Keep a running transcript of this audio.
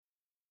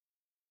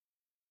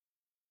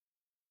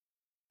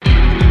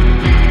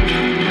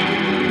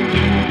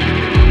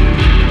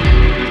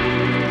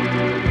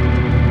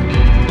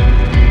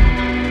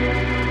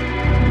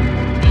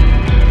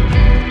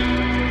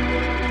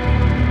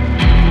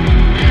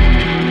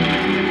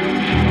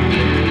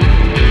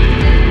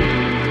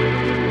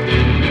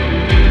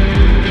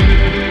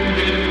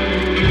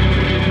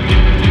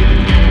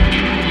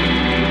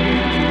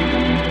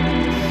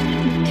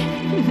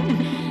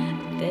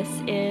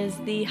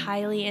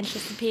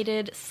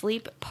anticipated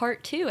Sleep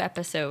Part 2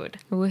 episode.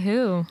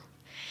 Woohoo.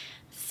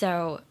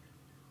 So,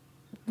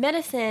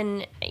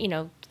 medicine,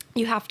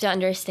 you have to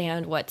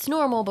understand what's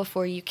normal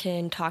before you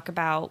can talk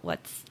about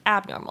what's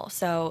abnormal.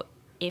 So,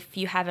 if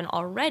you haven't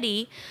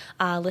already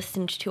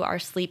listened to our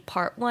Sleep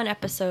Part 1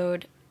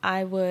 episode,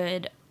 I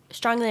would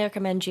strongly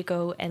recommend you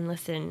go and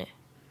listen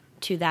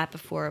to that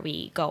before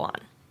we go on.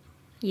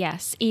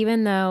 Yes,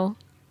 even though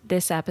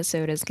this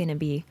episode is going to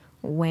be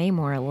way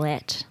more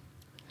lit.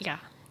 Yeah.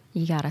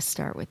 You got to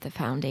start with the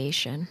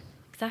foundation.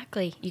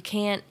 Exactly. You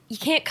can't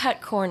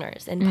cut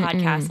corners in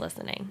podcast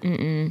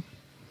listening.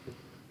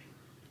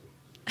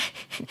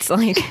 It's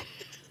like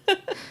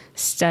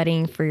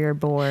studying for your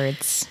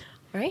boards.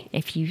 Right?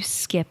 If you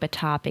skip a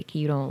topic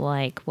you don't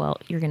like, well,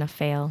 you're going to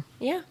fail.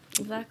 Yeah,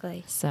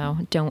 exactly. So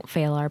don't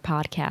fail our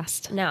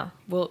podcast. No,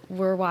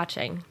 we're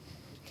watching.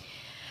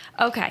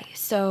 Okay,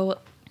 so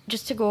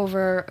just to go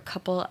over a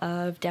couple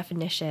of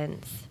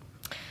definitions.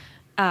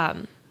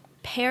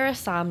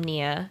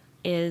 Parasomnia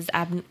is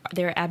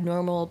they're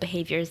abnormal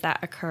behaviors that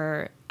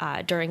occur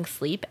during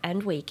sleep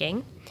and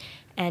waking.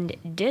 And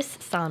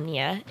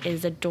dysomnia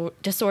is a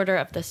disorder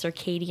of the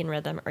circadian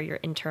rhythm or your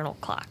internal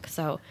clock.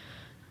 So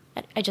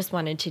I just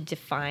wanted to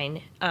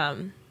define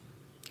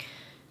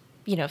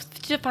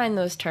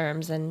those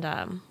terms,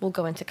 and we'll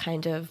go into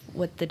kind of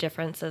what the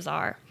differences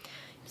are.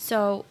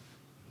 So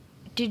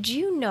did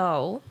you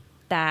know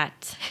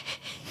that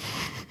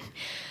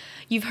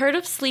you've heard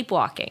of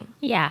sleepwalking?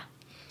 Yeah.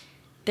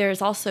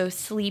 There's also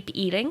sleep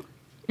eating,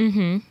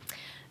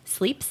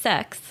 sleep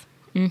sex,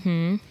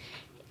 and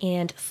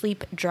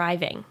sleep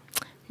driving.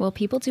 Well,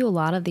 people do a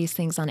lot of these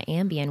things on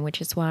Ambien, which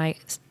is why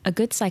a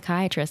good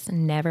psychiatrist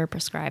never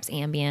prescribes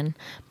Ambien,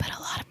 but a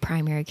lot of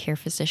primary care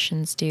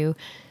physicians do.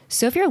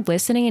 So if you're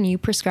listening and you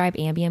prescribe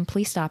Ambien,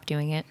 please stop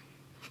doing it.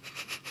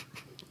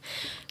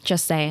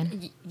 Just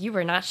saying. You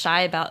were not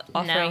shy about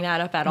offering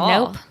that up at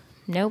all.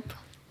 Nope.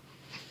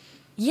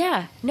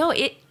 Yeah. No,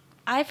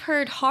 I've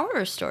heard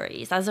horror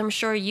stories, as I'm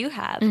sure you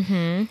have.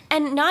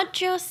 And not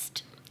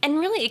just... And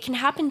really, it can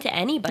happen to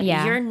anybody.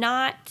 Yeah. You're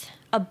not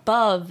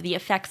above the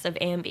effects of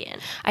Ambien.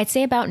 I'd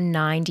say about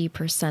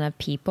 90% of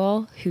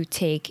people who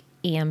take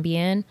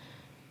Ambien,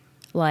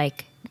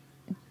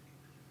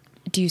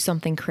 do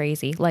something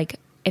crazy.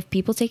 If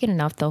people take it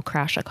enough, they'll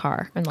crash a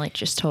car and,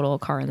 just total a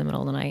car in the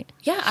middle of the night.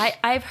 Yeah,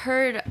 I've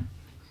heard...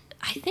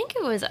 I think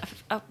it was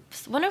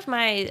one of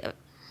my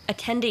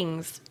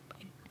attendings,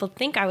 I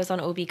think I was on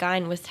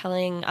OB-GYN, was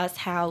telling us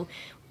how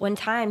one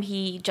time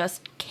he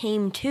just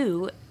came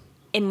to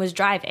and was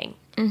driving.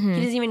 He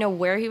doesn't even know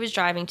where he was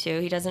driving to.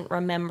 He doesn't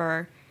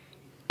remember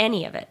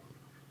any of it.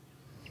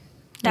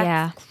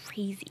 That's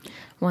crazy.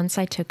 Once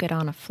I took it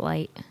on a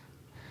flight,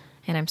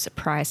 and I'm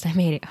surprised I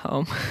made it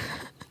home.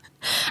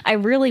 I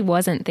really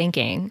wasn't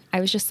thinking. I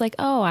was just like,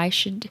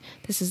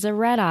 this is a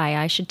red eye.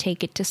 I should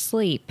take it to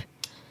sleep.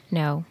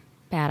 No,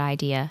 bad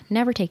idea.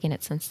 Never taken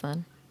it since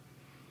then.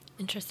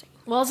 Interesting.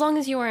 Well, as long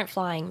as you weren't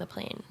flying the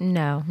plane.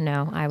 No.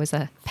 I was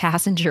a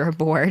passenger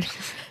aboard.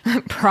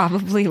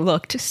 Probably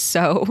looked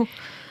so...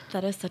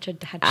 That is such a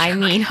dad joke. I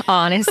mean,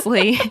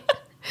 honestly,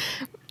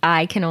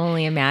 I can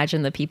only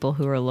imagine the people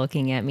who were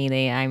looking at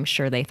me. I'm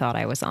sure they thought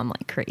I was on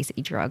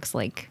crazy drugs.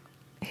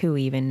 Who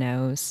even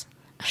knows?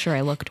 I'm sure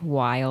I looked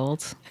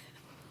wild.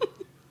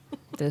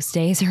 Those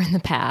days are in the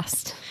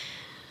past.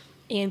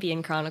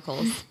 Ambien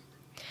Chronicles.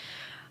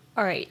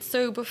 All right.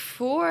 So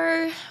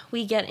before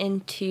we get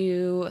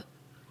into...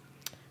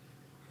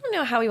 I don't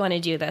know how we want to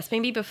do this.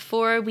 Maybe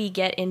before we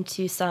get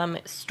into some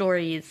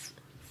stories,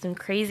 some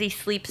crazy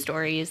sleep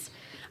stories...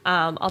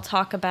 I'll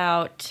talk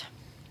about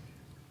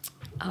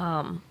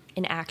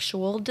an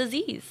actual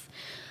disease.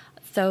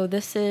 So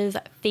this is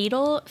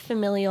fatal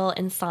familial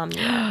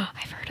insomnia.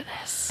 I've heard of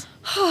this.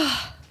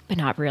 But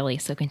not really,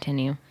 so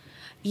continue.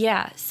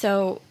 Yeah,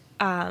 so,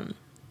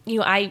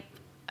 I've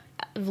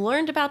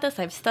learned about this,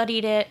 I've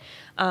studied it,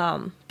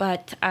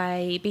 but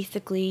I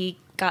basically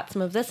got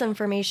some of this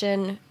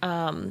information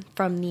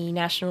from the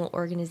National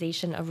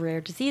Organization of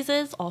Rare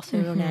Diseases, also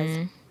known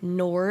as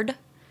NORD.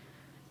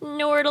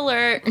 Nord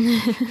alert.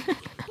 Oh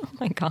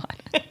my God.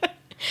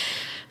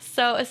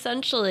 So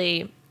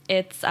essentially,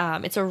 it's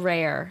a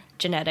rare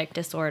genetic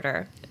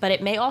disorder, but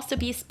it may also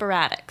be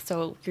sporadic.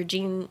 So your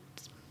gene,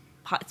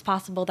 it's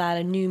possible that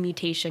a new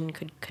mutation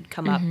could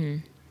come up,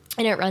 and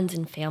it runs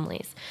in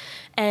families.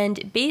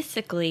 And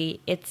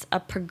basically, it's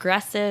a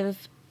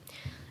progressive.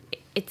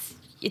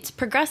 It's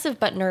progressive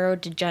but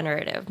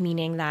neurodegenerative,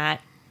 meaning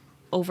that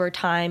over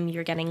time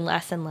you're getting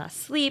less and less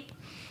sleep.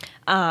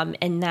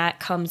 And that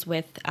comes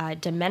with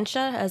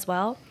dementia as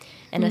well.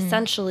 And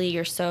essentially,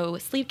 you're so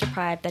sleep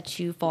deprived that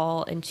you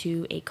fall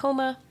into a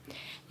coma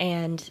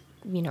and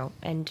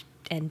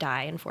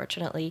die,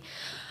 unfortunately.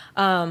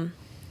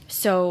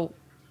 So,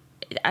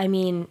 I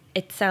mean,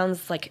 it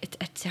sounds like it's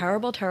a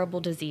terrible, terrible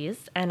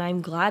disease. And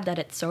I'm glad that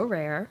it's so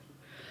rare.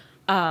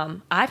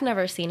 I've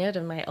never seen it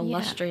in my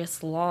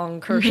illustrious long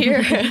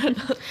career.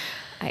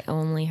 I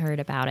only heard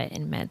about it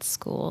in med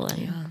school.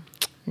 And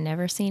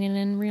never seen it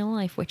in real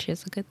life, which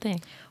is a good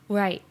thing.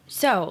 Right.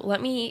 So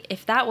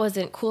if that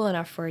wasn't cool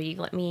enough for you,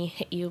 let me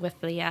hit you with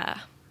the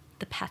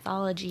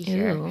pathology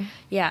here. Ooh.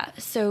 Yeah.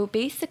 So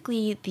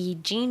basically, the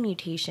gene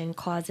mutation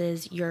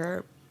causes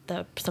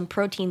some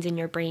proteins in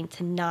your brain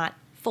to not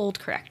fold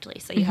correctly.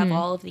 So you have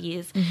all of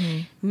these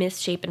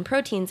misshapen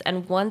proteins,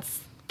 and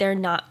once they're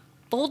not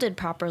folded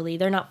properly,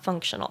 they're not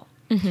functional.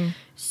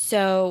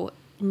 So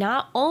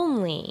not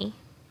only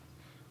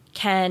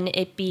can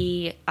it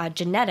be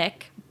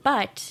genetic,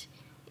 but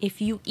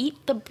if you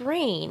eat the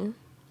brain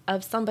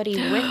of somebody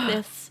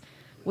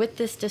with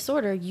this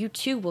disorder, you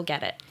too will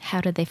get it.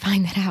 How did they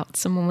find that out?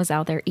 Someone was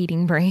out there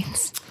eating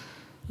brains.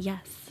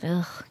 Yes.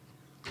 Ugh.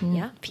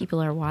 Yeah.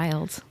 People are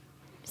wild.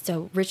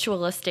 So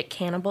ritualistic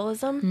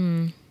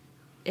cannibalism.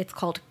 It's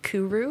called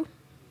Kuru.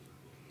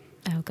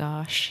 Oh,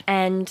 gosh.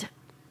 And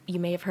you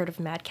may have heard of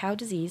mad cow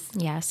disease.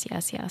 Yes.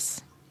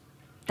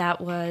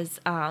 That was,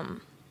 and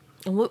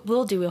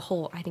we'll do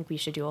I think we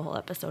should do a whole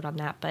episode on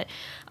that. But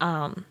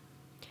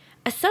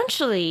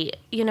essentially,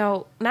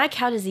 mad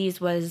cow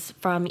disease was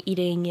from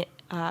eating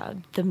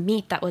the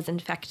meat that was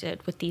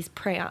infected with these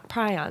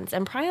prions.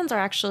 And prions are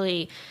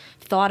actually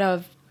thought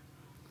of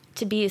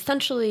to be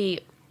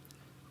essentially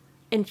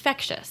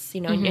infectious,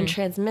 and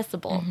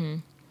transmissible.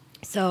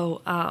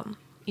 So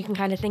you can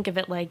kind of think of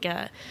it like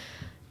a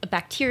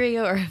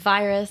bacteria or a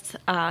virus,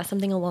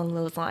 something along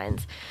those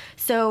lines.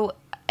 So,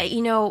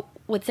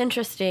 what's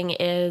interesting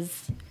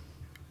is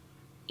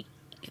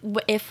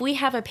if we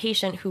have a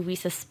patient who we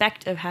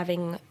suspect of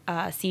having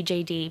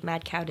CJD,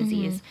 mad cow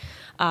disease,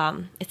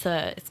 it's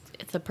a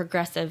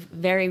progressive,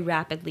 very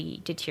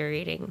rapidly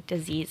deteriorating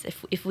disease.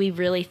 If we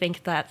really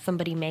think that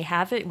somebody may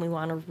have it and we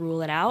want to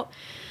rule it out,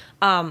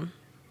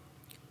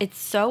 it's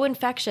so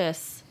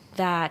infectious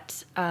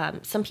that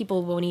some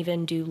people won't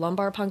even do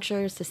lumbar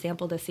punctures to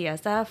sample the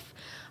CSF.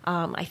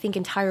 I think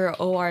entire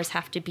ORs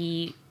have to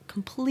be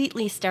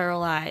completely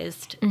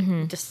sterilized,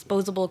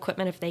 disposable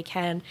equipment if they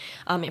can,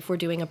 if we're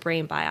doing a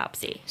brain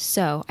biopsy.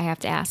 So I have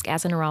to ask,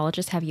 as a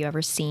neurologist, have you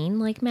ever seen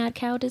like mad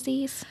cow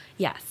disease?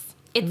 Yes.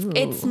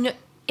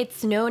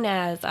 It's known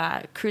as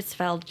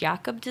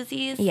Creutzfeldt-Jakob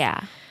disease.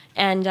 Yeah.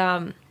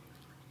 And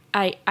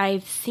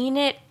I've seen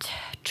it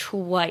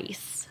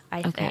twice,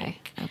 I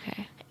think.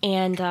 Okay.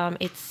 And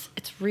it's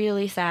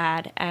really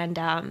sad. And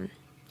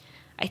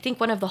I think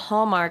one of the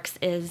hallmarks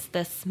is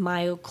this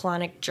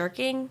myoclonic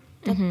jerking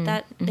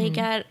that they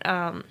get.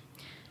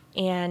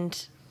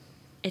 And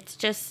it's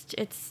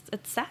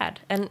sad.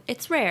 And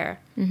it's rare.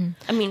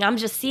 I mean, I'm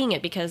just seeing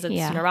it because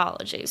it's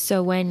neurology.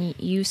 So when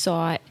you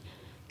saw it,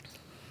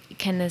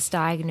 can this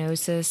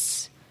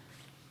diagnosis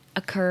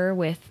occur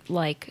with,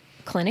 like,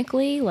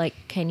 clinically? Like,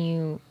 can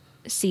you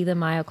see the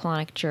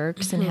myoclonic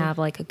jerks and have,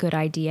 like, a good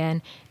idea,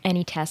 and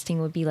any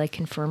testing would be, like,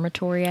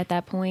 confirmatory at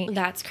that point?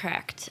 That's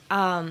correct.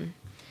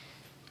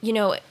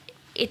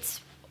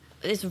 It's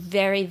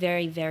very,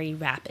 very, very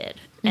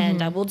rapid.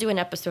 And we'll do an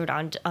episode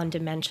on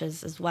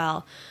dementias as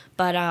well.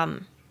 But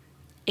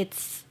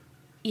it's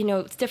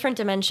different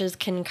dementias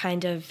can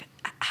kind of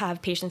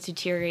have patients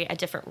deteriorate at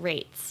different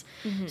rates.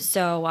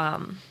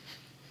 So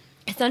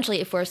essentially,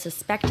 if we're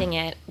suspecting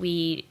it,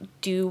 we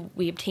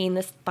obtain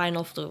the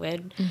spinal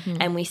fluid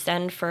and we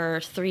send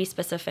for 3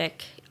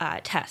 specific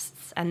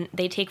tests, and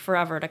they take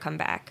forever to come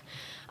back.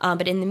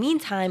 But in the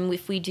meantime,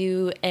 if we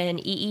do an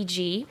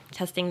EEG,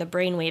 testing the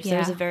brain waves,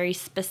 there's a very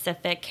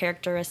specific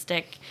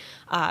characteristic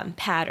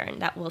pattern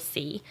that we'll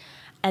see.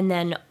 And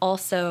then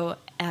also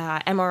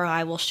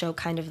MRI will show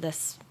kind of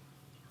this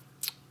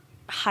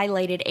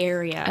highlighted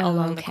area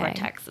along the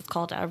cortex. It's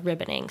called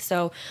ribboning.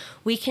 So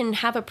we can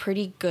have a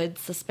pretty good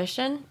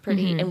suspicion,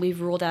 and we've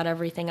ruled out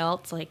everything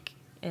else, like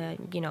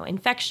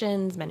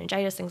infections,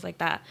 meningitis, things like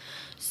that.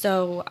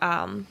 So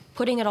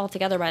putting it all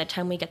together, by the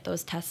time we get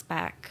those tests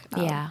back,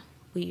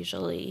 we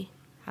usually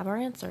have our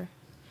answer.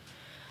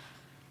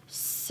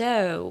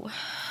 So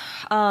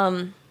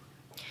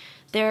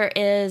there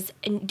is,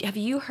 have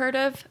you heard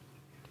of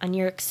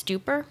oniric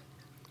stupor?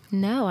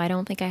 No, I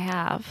don't think I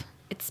have.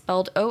 It's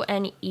spelled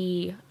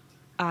Oneiiric.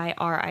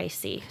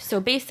 So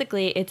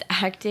basically, it's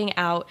acting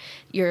out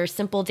your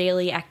simple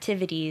daily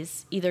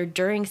activities either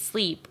during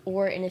sleep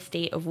or in a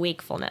state of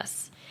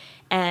wakefulness.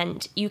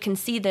 And you can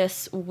see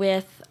this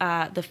with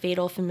the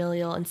fatal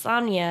familial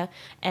insomnia,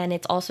 and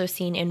it's also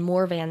seen in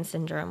Morvan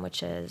syndrome,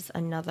 which is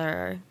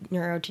another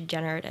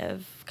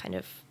neurodegenerative kind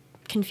of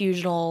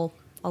confusional,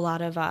 a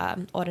lot of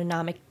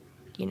autonomic,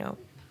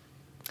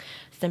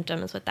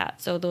 symptoms with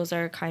that. So those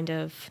are kind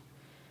of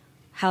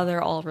how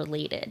they're all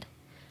related.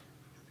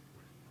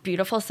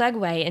 Beautiful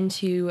segue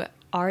into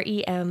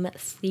REM,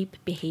 sleep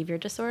behavior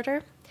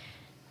disorder.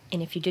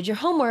 And if you did your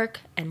homework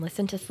and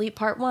listened to Sleep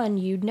Part 1,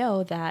 you'd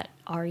know that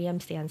REM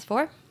stands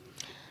for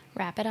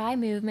Rapid eye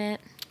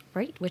movement.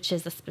 Right, which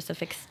is a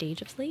specific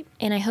stage of sleep.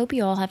 And I hope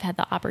you all have had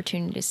the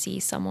opportunity to see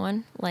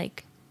someone,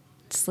 like,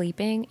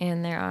 sleeping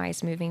and their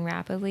eyes moving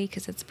rapidly,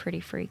 because it's pretty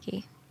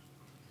freaky.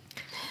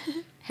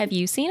 Have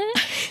you seen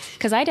it?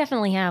 Because I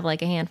definitely have,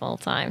 like, a handful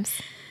of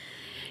times.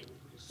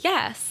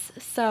 Yes.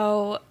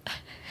 So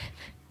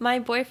my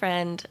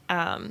boyfriend,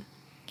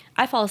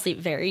 I fall asleep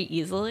very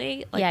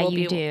easily. Like Yeah, we'll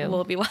you be, do.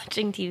 We'll be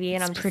watching TV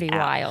and I'm just Pretty out.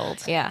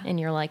 wild. Yeah. And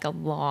you're like a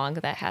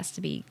log that has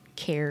to be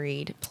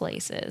carried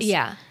places.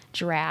 Yeah.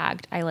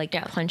 Dragged. I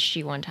Yeah. punched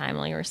you one time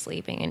while you were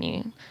sleeping and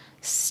you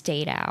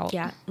stayed out.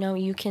 Yeah, no,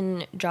 you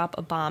can drop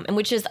a bomb, and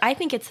which is, I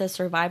think it's a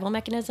survival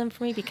mechanism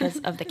for me because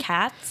of the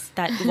cats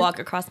that walk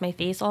across my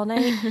face all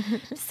night.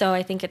 So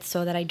I think it's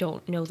so that I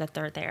don't know that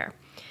they're there.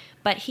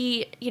 But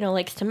he,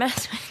 likes to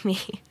mess with me,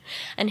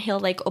 and he'll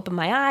like open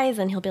my eyes,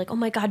 and he'll be like, "Oh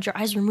my God, your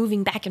eyes were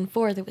moving back and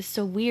forth. It was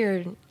so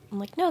weird." I'm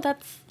like, "No,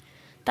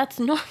 that's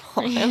normal.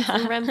 I'm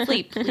in REM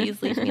sleep.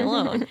 Please leave me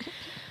alone."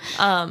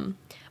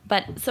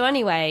 But so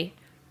anyway,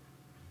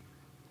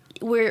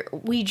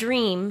 we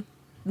dream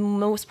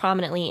most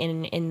prominently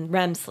in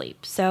REM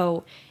sleep.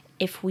 So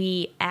if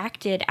we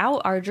acted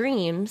out our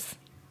dreams,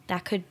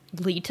 that could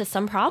lead to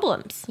some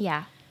problems.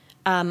 Yeah.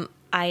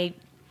 I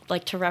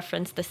like to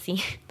reference the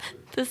scene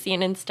the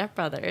scene in Step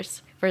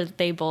Brothers where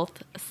they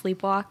both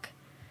sleepwalk.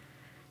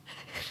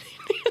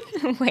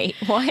 Wait,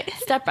 what?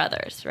 Step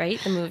Brothers, right?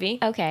 The movie.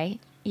 Okay.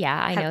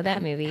 Yeah, I know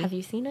that movie. Have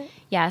you seen it?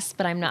 Yes,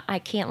 but I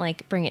can't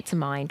like bring it to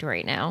mind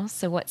right now.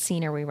 So what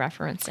scene are we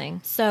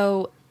referencing?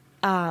 So,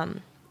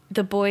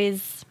 the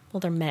boys, well,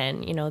 they're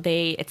men,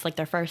 it's like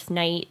their first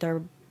night.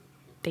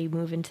 They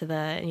move into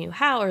the new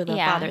house or the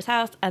Yeah. father's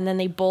house, and then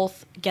they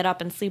both get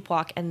up and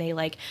sleepwalk, and they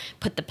like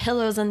put the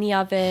pillows in the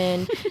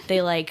oven.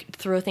 They like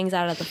throw things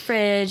out of the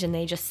fridge, and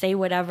they just say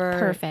whatever.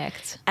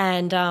 Perfect.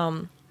 And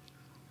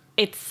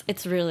it's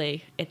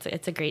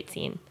a great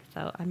scene.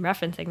 So I'm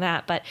referencing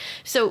that. But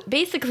so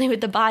basically,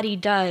 what the body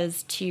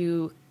does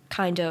to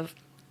kind of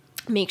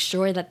make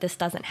sure that this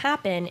doesn't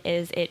happen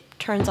is it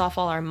turns off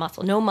all our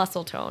no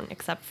muscle tone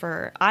except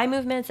for eye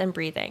movements and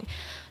breathing.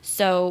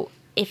 So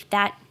if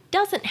that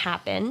doesn't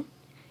happen,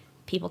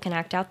 people can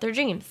act out their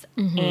dreams.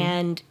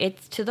 And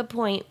it's to the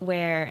point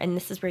where, and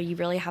this is where you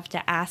really have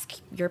to ask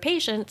your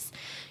patients,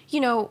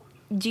 do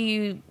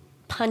you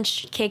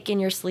punch, kick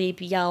in your sleep,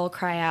 yell,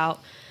 cry out?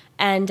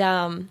 And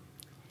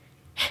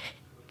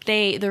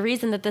the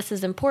reason that this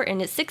is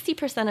important is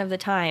 60% of the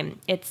time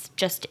it's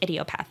just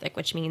idiopathic,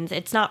 which means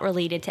it's not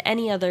related to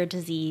any other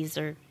disease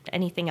or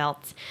anything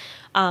else.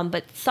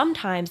 But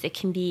sometimes it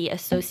can be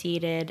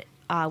associated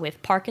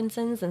with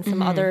Parkinson's and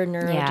some other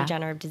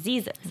neurodegenerative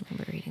diseases. I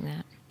remember reading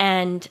that.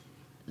 And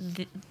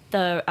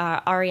the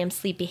REM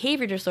sleep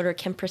behavior disorder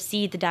can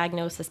precede the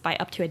diagnosis by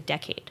up to a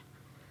decade.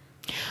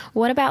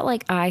 What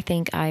about I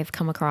think I've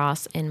come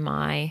across in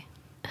my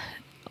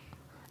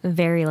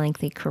very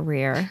lengthy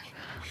career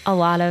a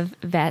lot of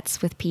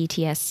vets with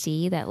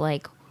PTSD that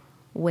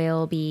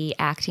will be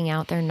acting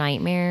out their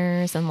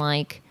nightmares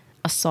and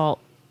assault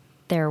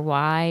their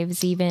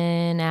wives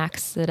even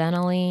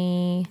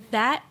accidentally.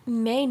 That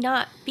may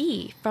not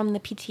be from the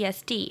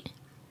PTSD,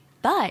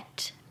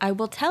 but I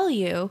will tell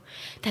you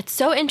that's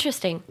so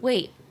interesting.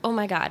 Wait, oh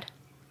my God.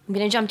 I'm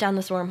going to jump down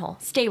this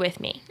wormhole. Stay with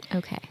me.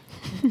 Okay.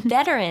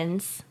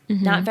 Veterans,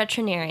 not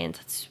veterinarians,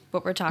 that's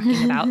what we're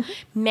talking about,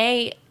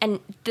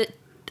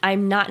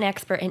 I'm not an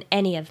expert in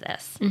any of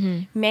this,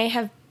 may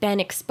have been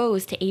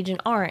exposed to Agent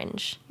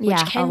Orange, which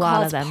can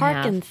cause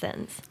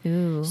Parkinson's.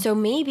 So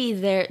maybe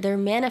they're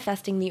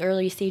manifesting the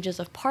early stages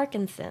of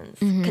Parkinson's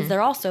because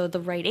they're also the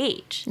right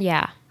age.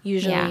 Yeah.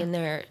 Usually in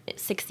their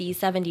 60s,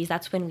 70s,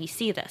 that's when we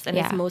see this, and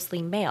it's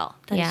mostly male.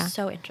 That is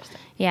so interesting.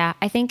 Yeah,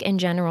 I think in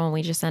general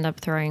we just end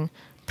up throwing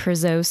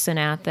Prazosin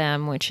at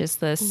them, which is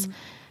this...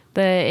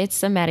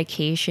 It's a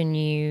medication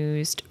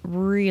used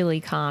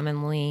really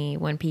commonly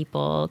when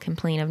people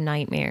complain of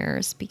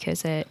nightmares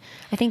because I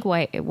think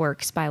why it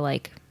works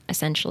by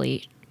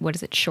essentially,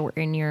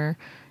 shorten your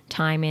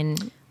time in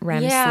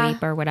REM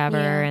sleep or whatever.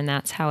 Yeah. And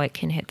that's how it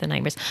can hit the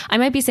nightmares. I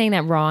might be saying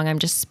that wrong. I'm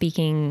just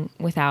speaking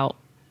without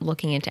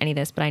looking into any of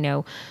this, but I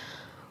know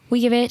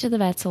we give it to the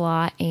vets a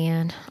lot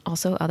and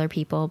also other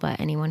people, but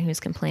anyone who's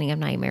complaining of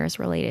nightmares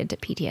related to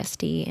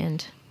PTSD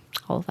and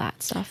all of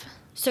that stuff.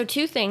 So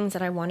 2 things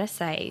that I want to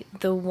say.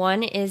 The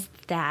one is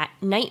that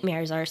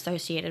nightmares are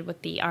associated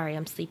with the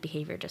REM sleep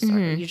behavior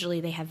disorder. Usually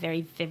they have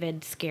very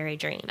vivid, scary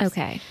dreams.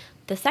 Okay.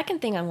 The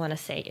second thing I want to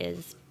say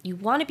is you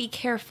want to be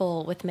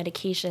careful with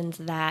medications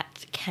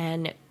that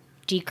can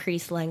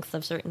decrease lengths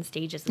of certain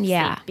stages of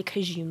sleep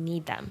because you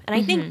need them. And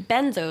I think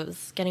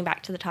benzos, getting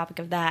back to the topic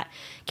of that,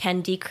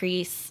 can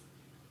decrease.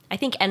 I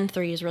think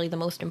N3 is really the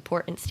most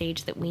important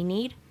stage that we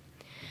need.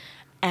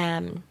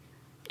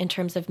 In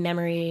terms of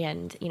memory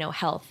and,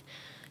 health.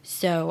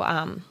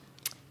 So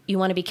you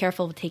want to be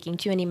careful with taking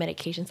too many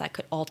medications that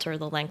could alter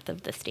the length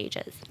of the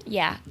stages.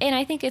 Yeah. And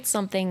I think it's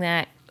something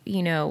that,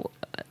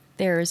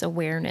 there's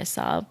awareness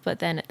of, but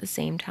then at the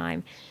same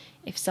time,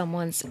 if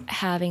someone's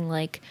having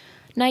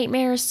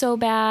nightmares so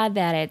bad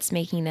that it's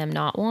making them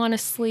not want to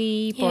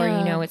sleep or,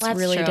 it's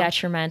really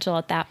detrimental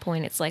at that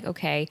point, it's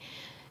okay.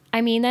 I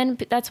mean, then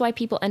that's why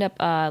people end up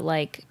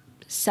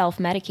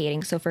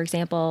self-medicating. So for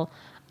example,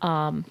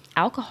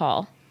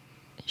 alcohol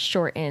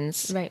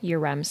shortens your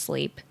REM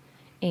sleep,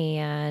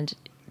 and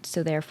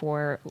so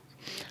therefore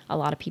a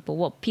lot of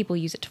people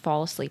use it to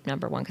fall asleep,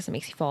 number one, because it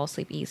makes you fall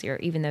asleep easier,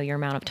 even though your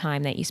amount of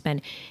time that you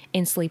spend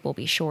in sleep will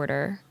be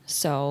shorter.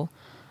 So,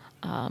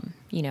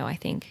 I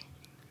think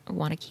I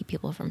want to keep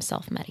people from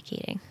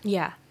self-medicating.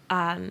 Yeah.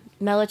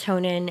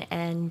 Melatonin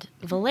and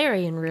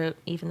valerian root,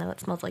 even though it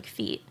smells like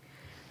feet.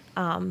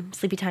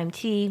 Sleepy time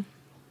tea,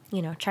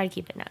 try to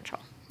keep it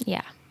natural.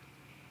 Yeah.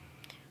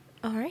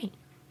 All right.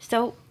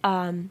 So,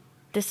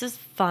 this is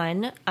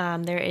fun.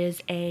 There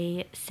is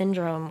a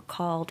syndrome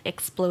called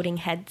exploding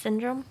head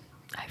syndrome.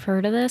 I've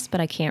heard of this, but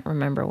I can't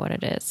remember what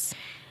it is.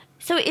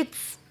 So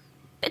it's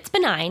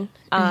benign.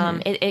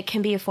 It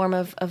can be a form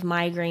of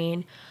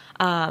migraine,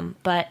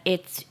 but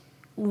it's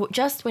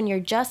just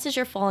when just as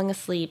you're falling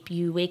asleep,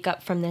 you wake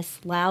up from this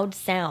loud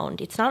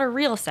sound. It's not a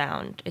real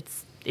sound.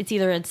 It's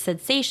either a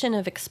sensation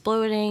of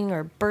exploding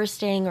or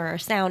bursting or a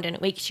sound, and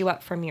it wakes you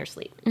up from your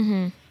sleep.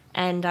 Mm-hmm.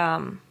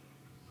 And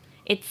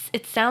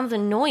it sounds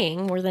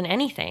annoying more than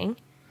anything,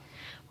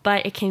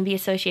 but it can be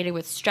associated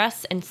with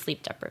stress and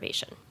sleep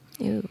deprivation.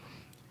 Ew.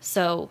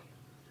 So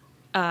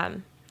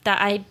that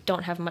I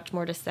don't have much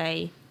more to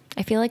say.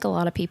 I feel like a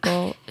lot of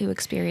people who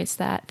experience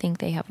that think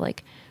they have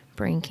like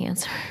brain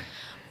cancer.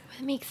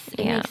 It makes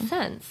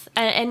sense.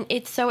 And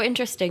it's so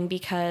interesting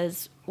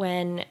because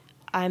when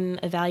I'm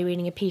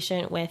evaluating a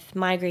patient with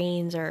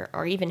migraines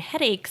or even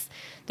headaches,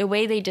 the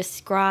way they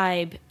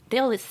describe,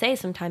 they'll say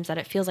sometimes that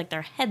it feels like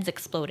their head's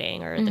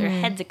exploding or their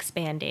head's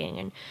expanding.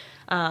 And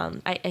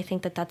I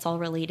think that's all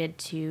related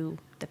to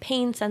the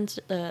pain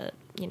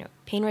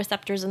pain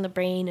receptors in the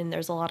brain. And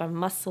there's a lot of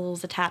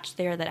muscles attached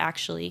there that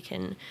actually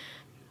can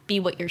be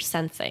what you're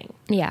sensing.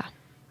 Yeah.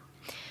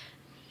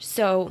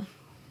 So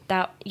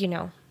that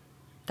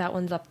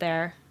one's up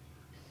there.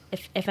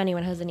 If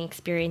anyone has any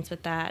experience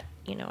with that,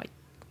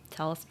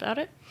 tell us about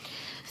it.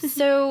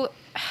 So,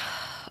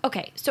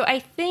 okay. So I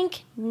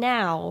think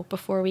now,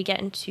 before we get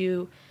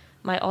into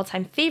my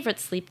all-time favorite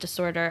sleep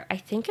disorder, I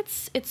think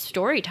it's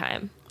story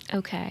time.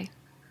 Okay.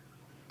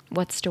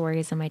 What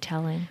stories am I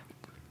telling?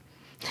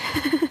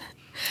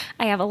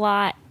 I have a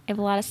lot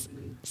of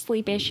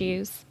sleep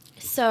issues.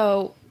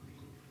 So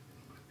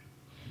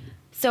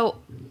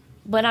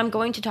what I'm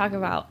going to talk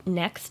about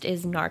next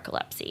is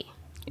narcolepsy.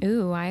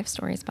 Ooh, I have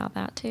stories about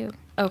that too.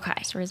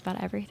 Okay. Stories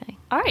about everything.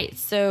 All right.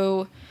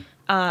 So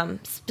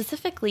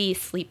specifically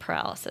sleep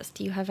paralysis.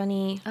 Do you have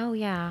any? Oh,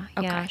 yeah.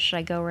 Okay. Yeah. Should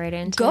I go right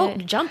into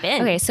it? Jump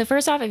in. Okay. So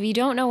first off, if you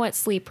don't know what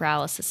sleep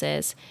paralysis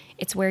is,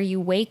 it's where you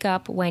wake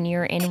up when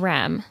you're in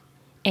REM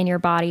and your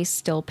body's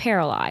still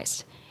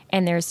paralyzed.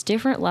 And there's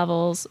different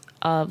levels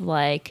of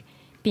like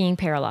being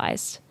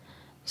paralyzed.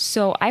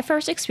 So I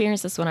first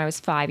experienced this when I was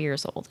 5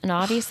 years old. And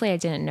obviously I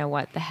didn't know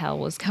what the hell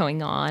was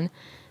going on.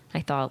 I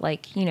thought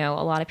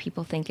a lot of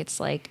people think it's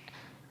like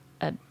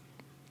a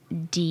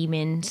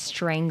demon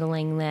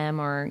strangling them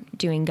or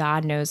doing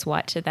God knows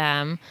what to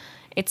them.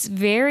 It's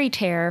very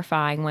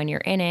terrifying when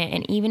you're in it.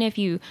 And even if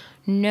you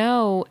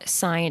know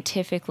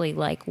scientifically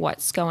like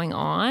what's going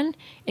on,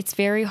 it's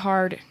very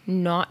hard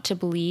not to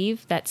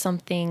believe that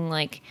something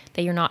like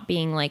that you're not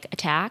being like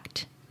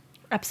attacked.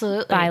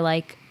 Absolutely. By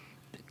like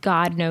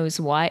God knows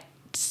what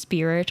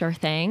spirit or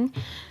thing.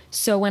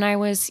 So when I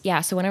was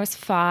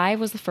 5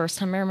 was the first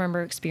time I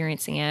remember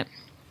experiencing it.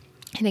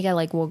 I think I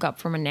like woke up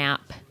from a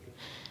nap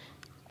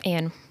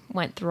and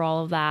went through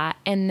all of that.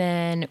 And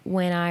then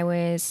when I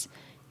was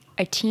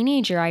a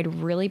teenager, I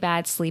had really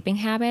bad sleeping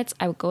habits.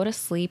 I would go to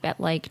sleep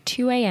at like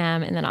 2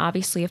 a.m. and then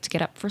obviously you have to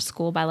get up for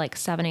school by like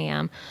 7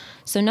 a.m.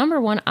 So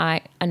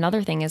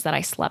another thing is that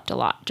I slept a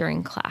lot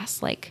during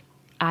class. Like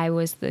I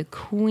was the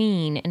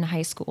queen in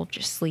high school,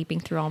 just sleeping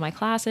through all my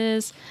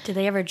classes. Did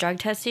they ever drug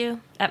test you?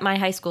 At my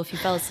high school, if you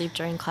fell asleep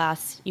during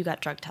class, you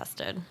got drug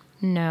tested.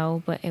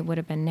 No, but it would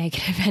have been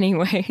negative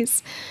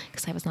anyways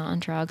because I was not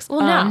on drugs.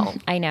 Well, no.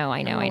 I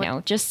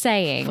know. Just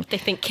saying. What they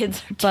think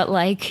kids are. But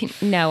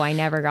like, no, I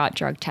never got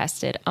drug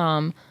tested.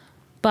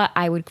 But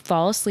I would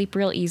fall asleep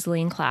real easily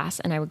in class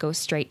and I would go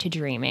straight to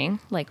dreaming,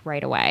 like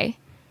right away,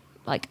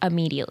 like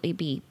immediately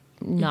be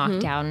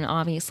knocked out. And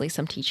obviously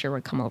some teacher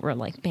would come over,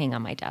 like bang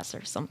on my desk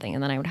or something.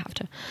 And then I would have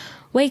to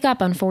wake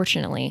up,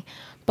 unfortunately.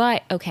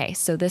 But okay,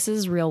 so this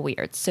is real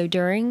weird. So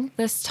during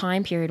this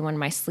time period when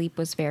my sleep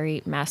was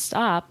very messed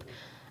up,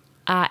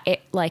 I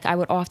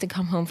would often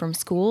come home from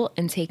school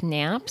and take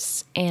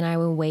naps and I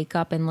would wake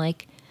up in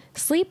like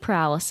sleep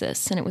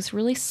paralysis. And it was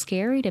really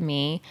scary to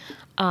me.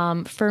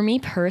 For me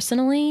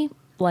personally,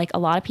 like a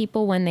lot of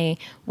people, when they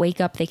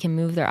wake up, they can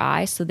move their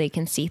eyes so they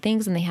can see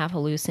things and they have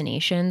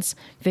hallucinations,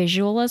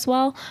 visual as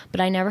well.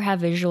 But I never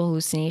have visual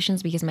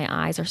hallucinations because my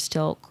eyes are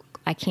still,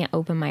 I can't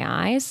open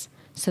my eyes.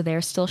 So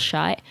they're still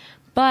shut.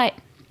 But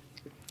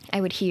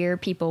I would hear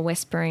people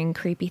whispering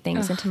creepy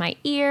things into my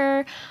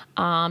ear,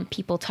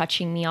 people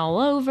touching me all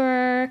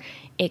over.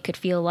 It could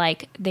feel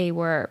like they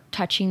were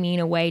touching me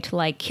in a way to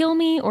like kill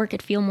me, or it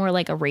could feel more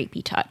like a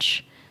rapey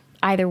touch.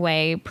 Either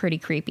way, pretty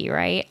creepy,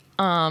 right?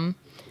 I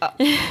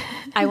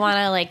want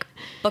to like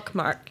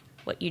bookmark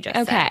what you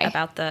just said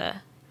about the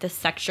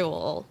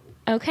sexual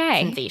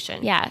Okay.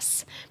 sensation.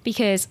 Yes,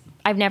 because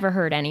I've never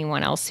heard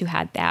anyone else who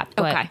had that,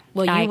 but Okay.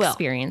 Well, you I will.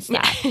 experienced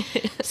that.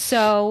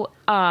 So,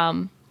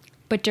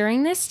 but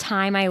during this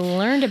time, I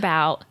learned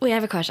about. Wait, I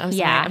have a question. I'm sorry.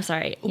 Yeah. I'm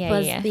sorry.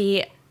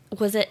 Yeah,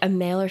 Was it a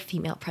male or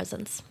female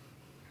presence?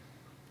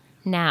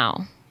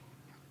 Now,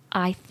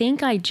 I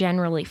think I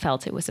generally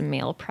felt it was a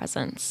male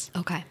presence.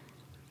 Okay.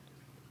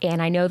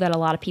 And I know that a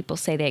lot of people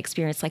say they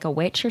experienced like a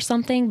witch or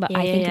something, but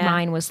I think Yeah.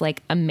 mine was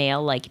like a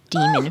male like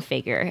demon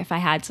figure if I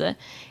had to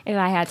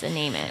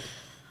name it.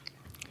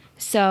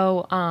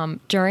 So,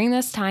 during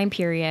this time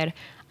period,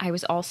 I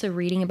was also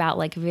reading about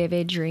like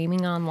vivid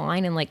dreaming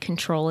online and like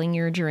controlling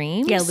your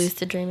dreams. Yeah,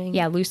 lucid dreaming.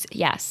 Yeah, lucid.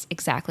 Yes,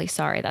 exactly.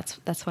 Sorry,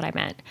 that's what I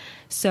meant.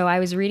 So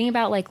I was reading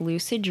about like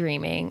lucid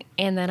dreaming,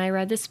 and then I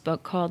read this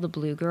book called The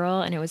Blue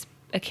Girl, and it was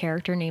a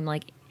character named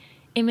like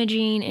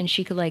Imogene, and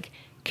she could like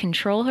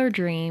control her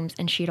dreams,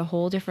 and she had a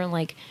whole different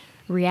like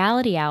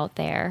reality out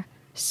there.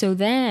 So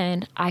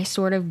then I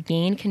sort of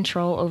gained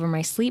control over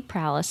my sleep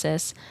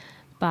paralysis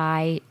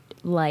by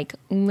like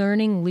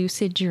learning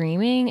lucid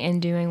dreaming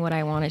and doing what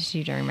I wanted to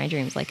do during my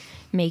dreams, like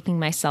making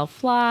myself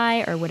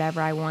fly or whatever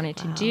I wanted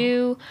to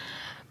do.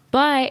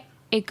 But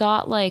it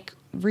got like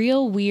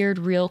real weird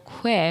real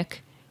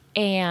quick,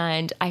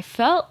 and I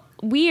felt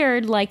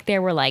weird, like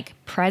there were like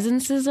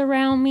presences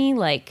around me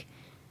like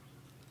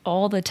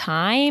all the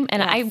time,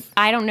 and Yes.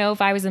 I don't know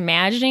if I was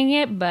imagining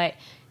it, but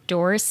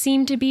doors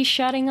seemed to be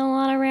shutting a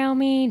lot around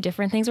me.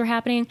 Different things were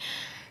happening.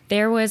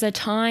 There was a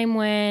time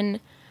when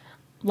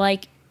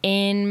like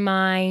in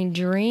my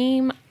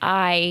dream,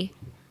 I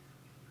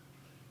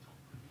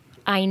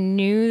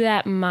knew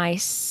that my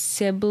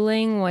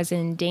sibling was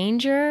in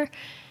danger.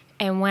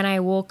 And when I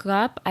woke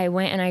up, I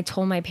went and I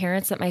told my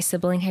parents that my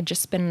sibling had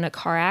just been in a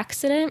car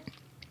accident.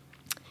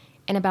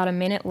 And about a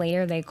minute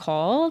later, they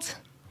called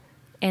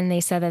and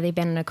they said that they'd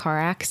been in a car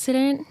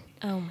accident.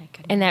 Oh my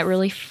goodness. And that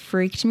really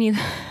freaked me the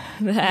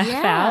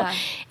F out.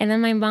 And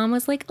then my mom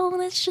was like, oh,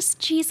 that's just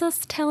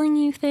Jesus telling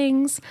you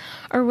things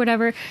or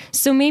whatever.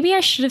 So maybe I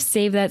should have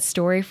saved that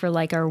story for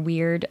like our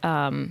weird,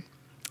 like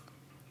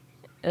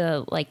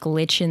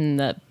glitch in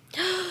the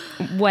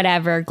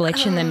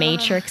glitch in the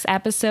Matrix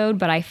episode.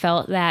 But I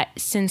felt that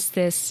since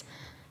this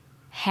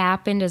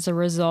happened as a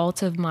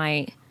result of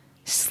my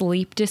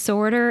sleep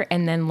disorder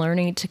and then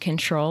learning to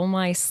control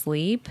my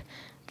sleep,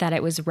 that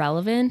it was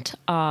relevant.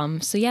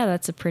 So yeah,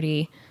 that's a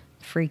pretty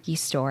freaky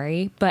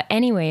story. But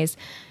anyways,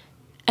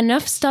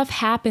 enough stuff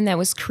happened that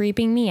was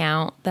creeping me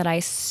out that I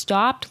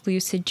stopped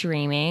lucid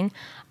dreaming.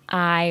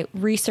 I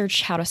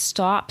researched how to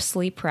stop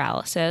sleep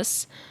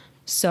paralysis.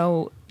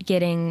 So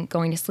going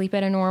to sleep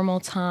at a normal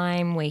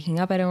time, waking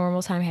up at a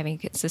normal time, having a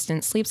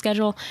consistent sleep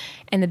schedule.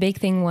 And the big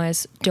thing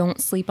was don't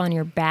sleep on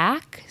your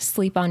back,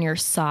 sleep on your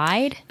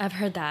side. I've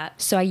heard that.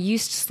 So I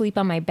used to sleep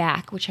on my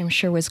back, which I'm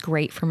sure was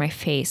great for my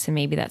face, and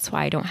maybe that's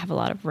why I don't have a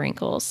lot of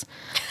wrinkles.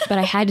 But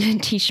I had to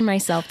teach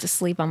myself to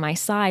sleep on my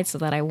side so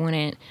that I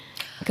wouldn't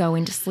go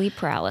into sleep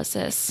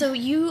paralysis. So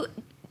you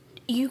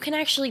can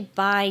actually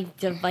buy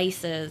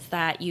devices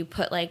that you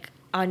put like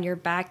on your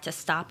back to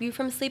stop you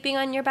from sleeping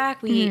on your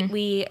back.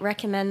 We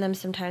recommend them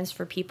sometimes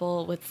for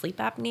people with sleep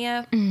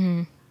apnea.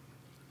 Mm-hmm.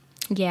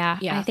 Yeah,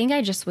 Yeah. I think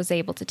I just was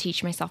able to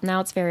teach myself.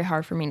 Now it's very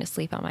hard for me to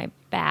sleep on my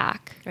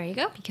back There you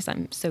go. because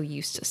I'm so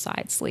used to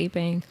side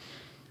sleeping.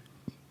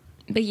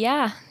 But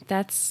yeah,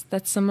 that's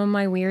some of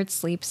my weird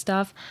sleep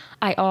stuff.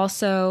 I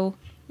also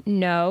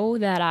know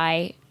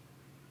that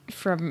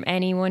from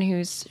anyone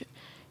who's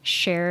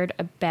shared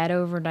a bed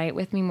overnight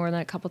with me more than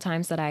a couple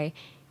times, that I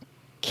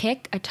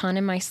kick a ton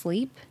in my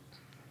sleep.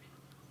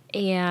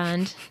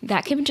 And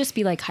that can just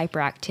be like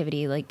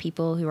hyperactivity. Like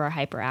people who are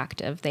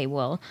hyperactive,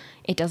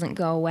 it doesn't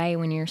go away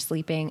when you're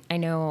sleeping. I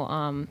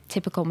know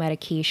typical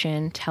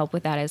medication to help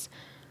with that is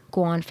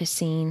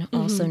guanfacine,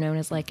 also known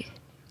as like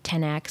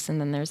 10X,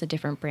 and then there's a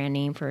different brand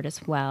name for it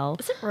as well.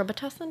 Is it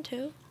Robitussin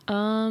too?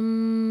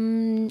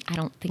 I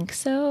don't think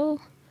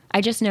so. I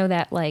just know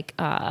that like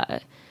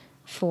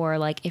for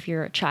like if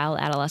you're a child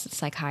adolescent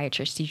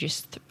psychiatrist, you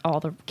just all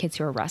the kids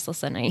who are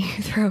restless at night,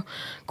 you throw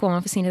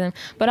guanfacine to them.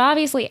 But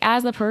obviously,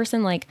 as the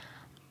person, like,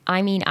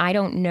 I mean, I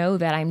don't know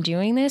that I'm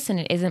doing this, and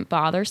it isn't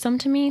bothersome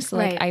to me. So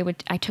like,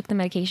 Right. I took the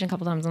medication a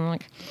couple times, and I'm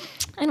like,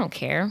 I don't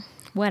care,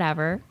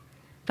 whatever.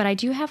 But I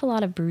do have a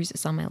lot of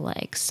bruises on my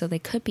legs, so they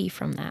could be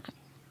from that.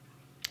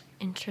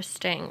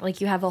 Interesting. Like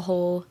you have a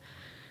whole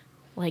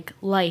like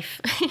life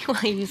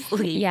while you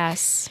sleep.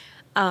 Yes.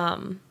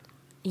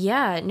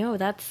 Yeah, no,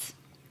 that's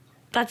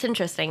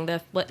interesting.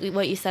 What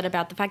you said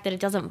about the fact that it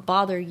doesn't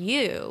bother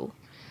you,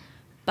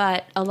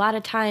 but a lot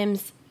of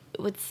times,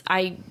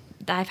 I've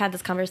had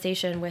this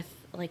conversation with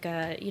like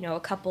a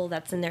couple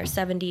that's in their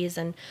 70s,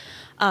 and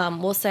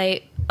we'll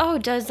say, oh,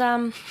 does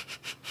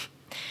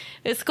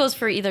this goes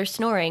for either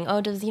snoring.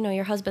 Oh, does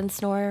your husband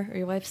snore or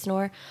your wife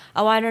snore?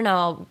 Oh, I don't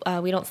know.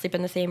 We don't sleep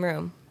in the same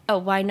room. Oh,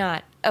 why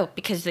not? Oh,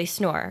 because they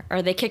snore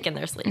or they kick in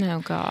their sleep. Oh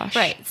gosh.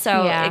 Right.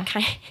 So Yeah.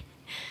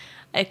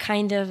 it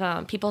kind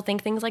of people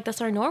think things like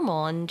this are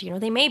normal, and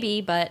they may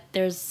be, but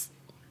there's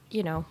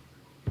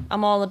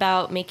I'm all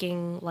about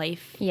making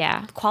life,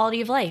 Yeah.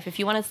 quality of life. If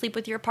you want to sleep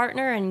with your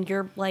partner and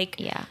you're like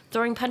Yeah.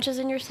 throwing punches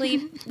in your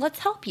sleep, let's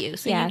help you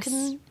so Yes. you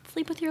can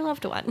sleep with your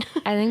loved one.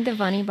 I think the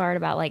funny part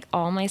about like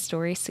all my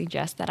stories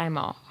suggest that I'm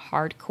a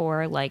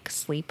hardcore like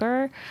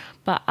sleeper,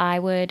 but I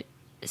would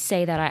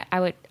say that I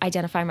would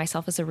identify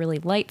myself as a really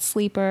light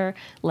sleeper.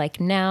 Like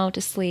now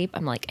to sleep,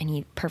 I'm like, I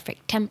need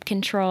perfect temp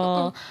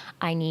control.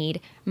 I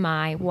need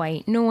my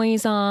white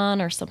noise on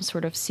or some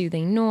sort of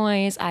soothing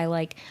noise.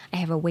 I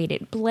have a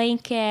weighted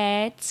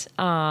blanket.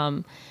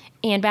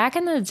 And back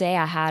in the day,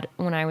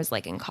 when I was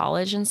like in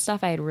college and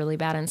stuff, I had really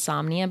bad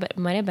insomnia, but it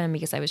might have been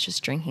because I was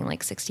just drinking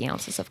like 60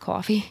 ounces of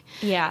coffee.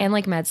 Yeah. And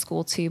like med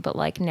school too. But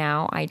like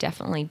now I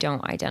definitely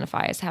don't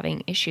identify as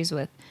having issues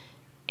with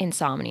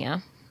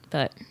insomnia,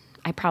 but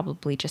I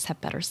probably just have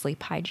better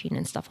sleep hygiene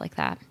and stuff like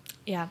that.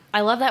 Yeah.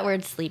 I love that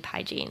word, sleep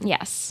hygiene.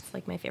 Yes. It's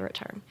like my favorite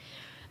term.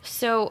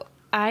 So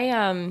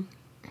you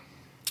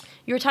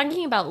were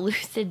talking about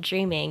lucid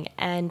dreaming,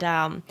 and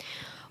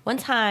one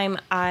time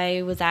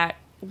I was at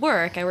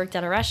work. I worked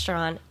at a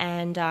restaurant,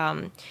 and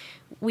there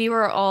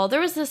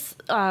was this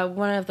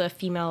one of the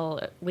female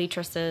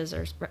waitresses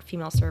or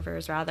female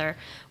servers rather.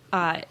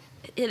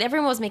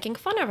 Everyone was making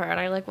fun of her, and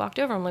I like walked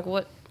over. I'm like,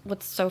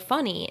 what's so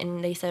funny?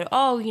 And they said,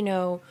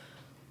 oh,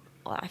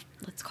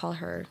 let's call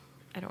her.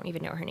 I don't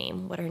even know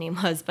what her name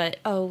was, but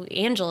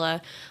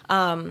Angela.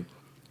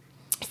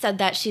 Said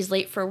that she's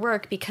late for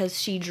work because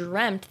she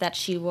dreamt that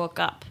she woke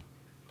up.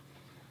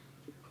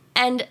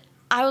 And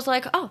I was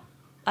like, oh,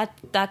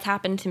 that's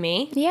happened to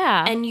me.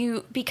 Yeah.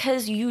 And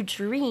because you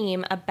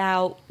dream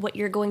about what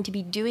you're going to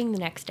be doing the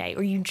next day,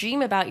 or you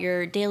dream about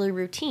your daily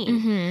routine.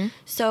 Mm-hmm.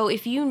 So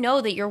if you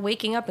know that you're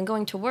waking up and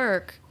going to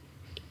work,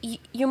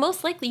 you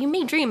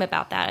may dream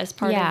about that as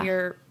part of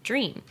your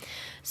dream.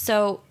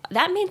 So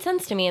that made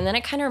sense to me. And then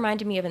it kind of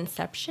reminded me of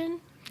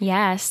Inception.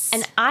 Yes.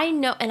 And I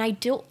know, and I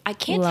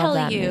can't Love tell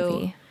that you.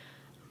 movie.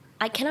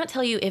 I cannot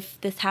tell you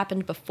if this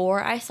happened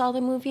before I saw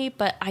the movie,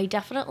 but I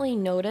definitely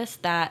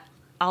noticed that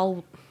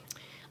I'll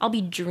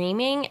be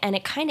dreaming, and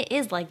it kind of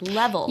is like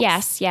levels.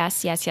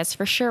 Yes,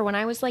 for sure. When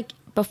I was like,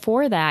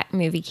 before that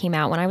movie came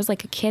out, when I was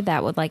like a kid,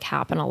 that would like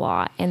happen a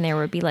lot, and there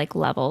would be like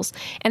levels.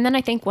 And then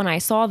I think when I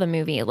saw the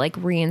movie, it like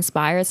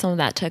re-inspired some of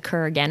that to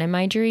occur again in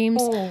my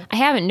dreams. Oh. I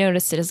haven't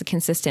noticed it as a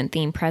consistent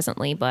theme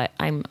presently, but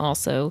I'm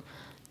also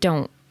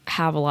don't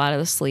have a lot of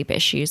the sleep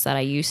issues that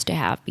I used to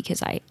have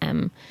because I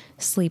am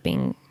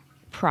sleeping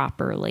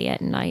properly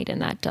at night,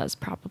 and that does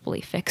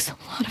probably fix a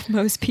lot of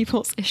most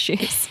people's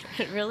issues.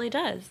 It really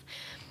does.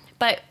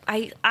 But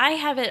I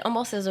have it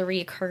almost as a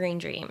reoccurring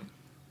dream.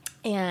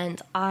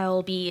 And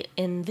I'll be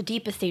in the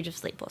deepest stage of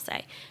sleep, we'll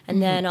say.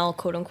 And then I'll,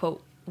 quote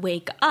unquote,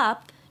 wake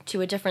up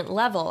to a different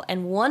level.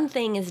 And one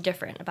thing is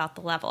different about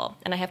the level.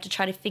 And I have to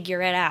try to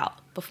figure it out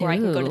before I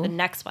can go to the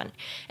next one.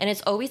 And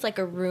it's always like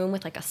a room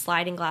with like a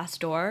sliding glass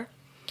door.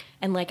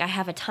 And like I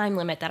have a time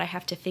limit that I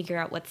have to figure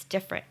out what's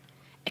different.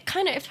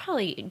 It's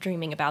probably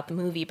dreaming about the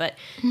movie, but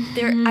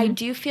I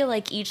do feel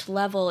like each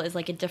level is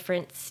like a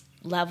different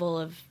level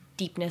of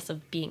deepness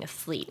of being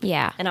asleep.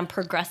 Yeah. And I'm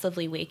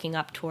progressively waking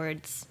up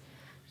towards,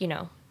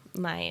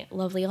 my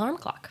lovely alarm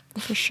clock.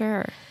 For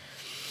sure.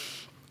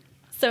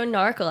 So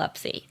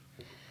narcolepsy.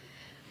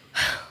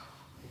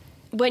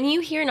 When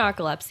you hear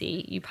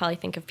narcolepsy, you probably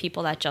think of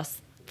people that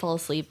just fall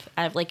asleep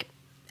out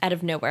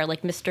of nowhere,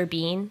 like Mr.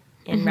 Bean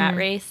in Rat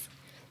Race.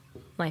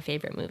 My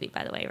favorite movie,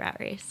 by the way, Rat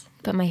Race.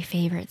 But my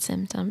favorite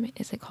symptom,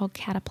 is it called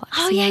cataplexy?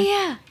 Oh,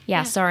 yeah.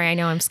 Yeah, sorry, I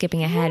know I'm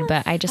skipping ahead, Yes,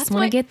 but I just that's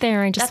want my- to get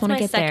there. I just want to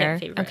get That's my there.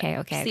 second favorite.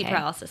 Okay. Sleep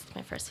paralysis is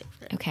my first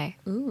favorite. Okay.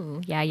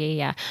 Ooh,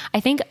 yeah. I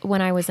think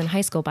when I was in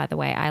high school, by the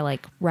way, I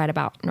like read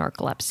about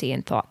narcolepsy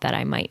and thought that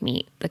I might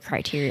meet the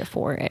criteria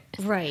for it.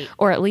 Right.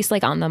 Or at least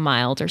like on the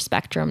milder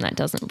spectrum that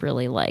doesn't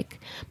really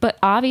but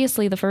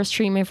obviously the first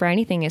treatment for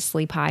anything is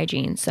sleep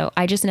hygiene. So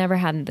I just never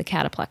had the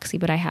cataplexy,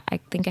 but I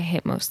think I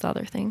hit most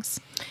other things.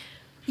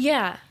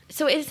 Yeah.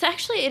 So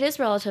it is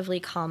relatively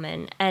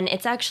common, and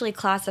it's actually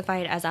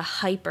classified as a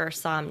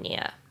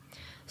hypersomnia.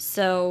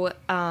 So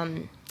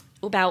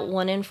about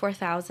 1 in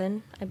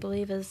 4,000, I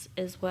believe, is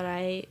what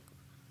I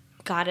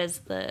got as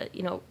the,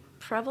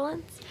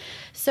 prevalence.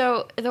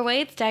 So the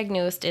way it's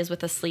diagnosed is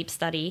with a sleep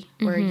study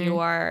where you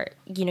are,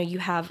 you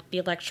have the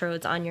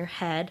electrodes on your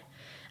head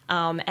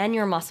and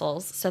your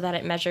muscles so that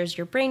it measures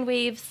your brain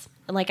waves.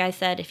 And like I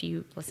said, if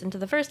you listen to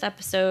the first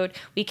episode,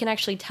 we can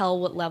actually tell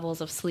what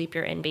levels of sleep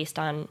you're in based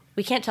on,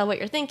 we can't tell what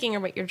you're thinking or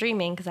what you're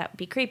dreaming because that would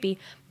be creepy,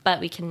 but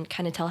we can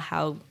kind of tell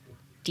how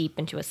deep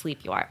into a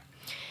sleep you are.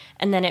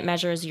 And then it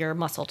measures your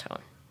muscle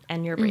tone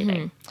and your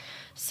breathing.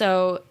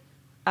 So,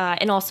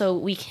 and also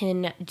we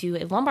can do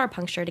a lumbar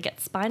puncture to get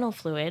spinal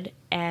fluid,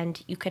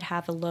 and you could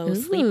have a low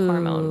sleep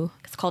hormone.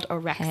 It's called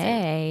orexin.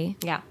 Hey.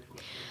 Yeah.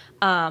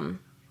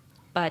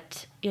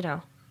 But,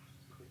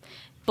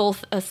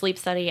 both a sleep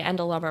study and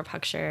a lumbar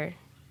puncture,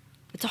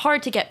 it's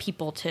hard to get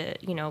people to,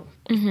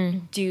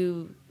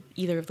 do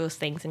either of those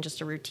things in just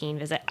a routine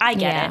visit. I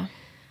get it.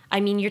 I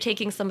mean, you're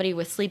taking somebody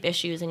with sleep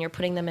issues and you're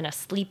putting them in a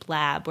sleep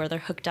lab where they're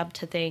hooked up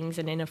to things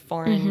and in a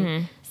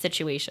foreign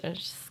situation.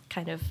 It's just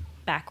kind of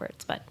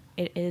backwards, but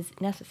it is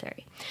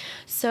necessary.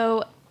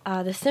 So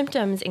the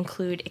symptoms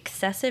include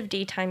excessive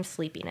daytime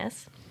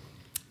sleepiness.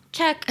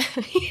 Check.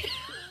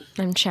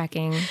 I'm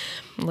checking,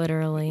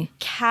 literally.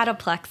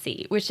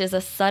 Cataplexy, which is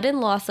a sudden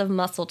loss of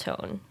muscle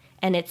tone,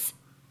 and it's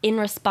in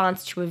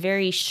response to a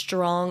very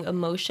strong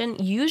emotion,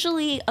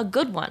 usually a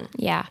good one.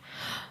 Yeah.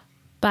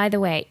 By the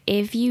way,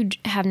 if you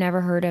have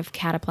never heard of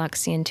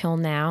cataplexy until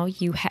now,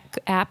 you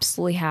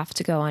absolutely have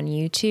to go on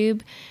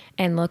YouTube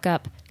and look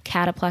up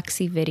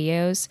cataplexy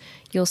videos.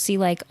 You'll see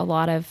like a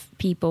lot of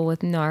people with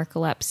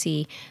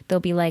narcolepsy, they'll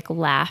be like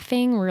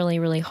laughing really,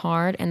 really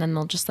hard, and then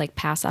they'll just like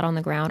pass out on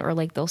the ground, or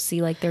like they'll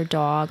see like their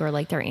dog or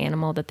like their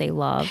animal that they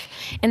love.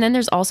 And then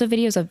there's also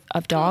videos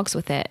of dogs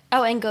with it.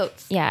 Oh, and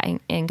goats. Yeah,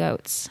 and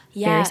goats.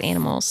 Yes. Various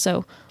animals.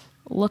 So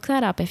look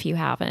that up if you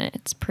haven't.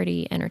 It's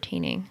pretty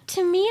entertaining.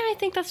 To me, I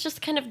think that's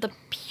just kind of the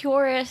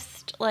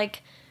purest,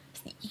 like,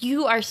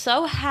 you are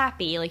so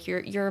happy, like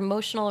your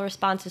emotional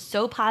response is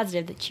so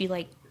positive that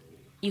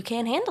you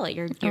can't handle it.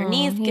 Your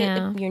knees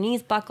your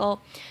knees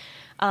buckle.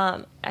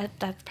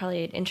 That's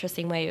probably an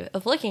interesting way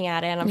of looking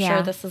at it, and I'm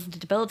sure this is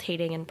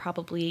debilitating and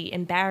probably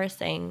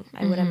embarrassing,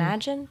 I would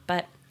imagine.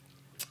 But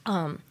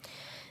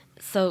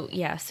so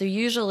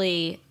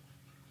usually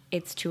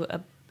it's to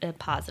a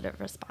positive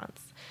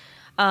response.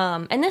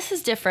 And this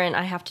is different,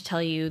 I have to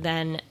tell you,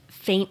 than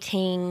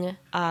fainting.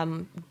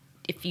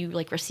 If you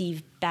like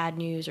receive bad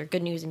news or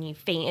good news and you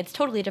faint, it's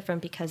totally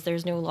different because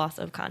there's no loss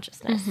of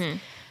consciousness.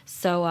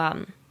 So,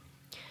 and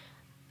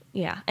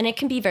it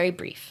can be very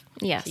brief.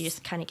 Yes. So you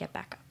just kind of get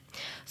back up.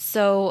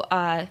 So,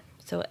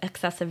 so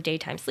excessive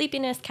daytime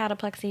sleepiness,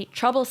 cataplexy,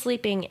 trouble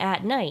sleeping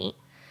at night,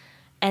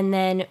 and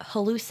then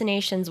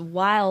hallucinations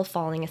while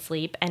falling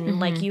asleep. And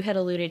like you had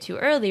alluded to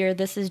earlier,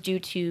 this is due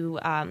to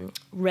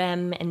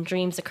REM and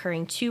dreams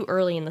occurring too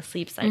early in the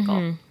sleep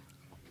cycle.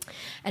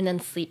 And then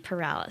sleep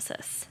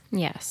paralysis.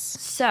 Yes.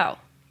 So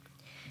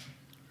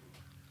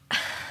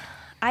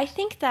I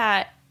think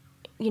that,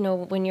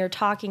 when you're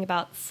talking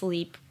about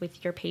sleep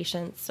with your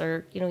patients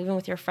or, even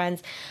with your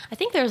friends, I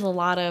think there's a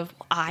lot of,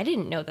 I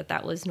didn't know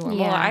that was normal.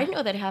 Yeah. I didn't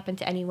know that it happened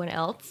to anyone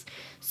else.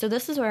 So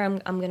this is where I'm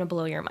going to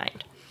blow your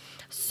mind.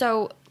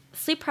 So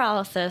sleep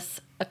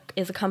paralysis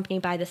is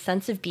accompanied by the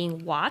sense of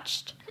being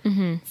watched,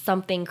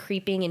 something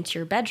creeping into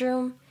your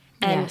bedroom,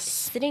 and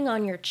sitting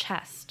on your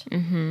chest.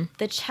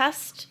 The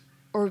chest,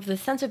 or the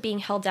sense of being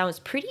held down, is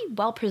pretty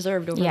well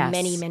preserved over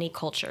many, many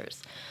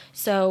cultures.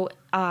 So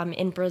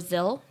in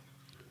Brazil,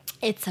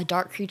 it's a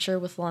dark creature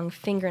with long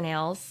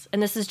fingernails.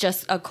 And this is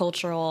just a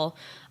cultural,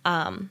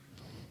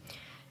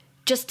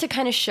 just to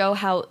kind of show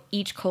how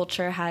each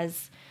culture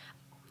has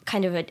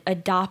kind of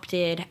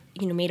adopted,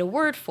 made a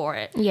word for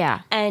it.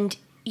 Yeah. And,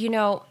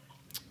 the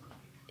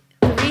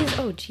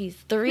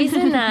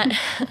reason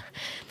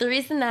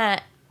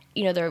that,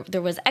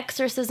 there was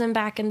exorcism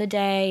back in the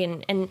day,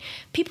 and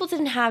people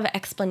didn't have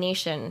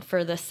explanation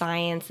for the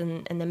science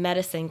and the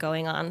medicine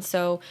going on.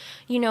 So,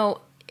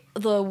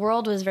 the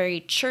world was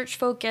very church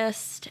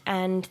focused,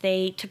 and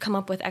to come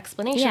up with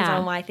explanations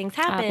on why things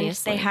happened,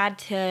 obviously. they had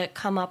to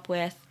come up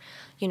with,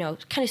 kind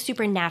of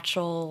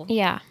supernatural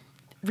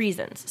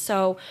reasons.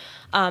 So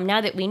now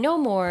that we know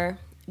more,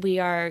 we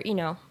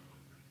know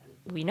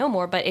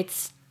more, but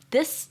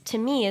this to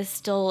me is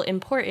still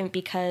important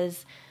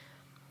because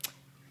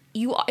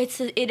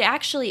it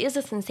actually is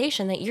a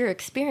sensation that you're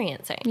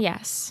experiencing.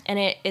 Yes. And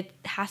it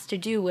has to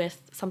do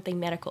with something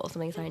medical,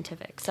 something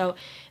scientific. So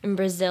in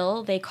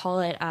Brazil, they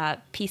call it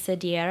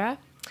pisadeira.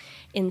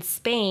 In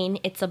Spain,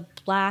 it's a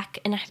black,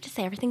 and I have to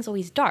say, everything's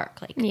always dark.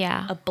 Like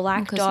a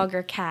black dog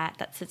or cat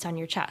that sits on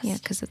your chest. Yeah,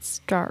 because it's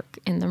dark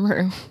in the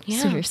room. Yeah.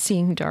 So you're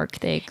seeing dark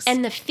things.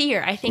 And the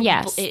fear, I think.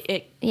 Yes.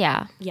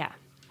 Yeah.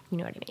 You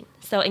know what I mean.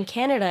 So in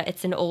Canada,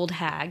 it's an old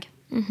hag.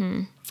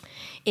 In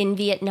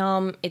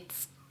Vietnam,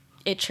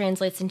 it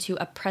translates into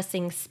a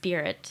pressing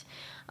spirit.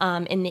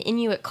 In the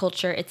Inuit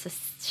culture, it's a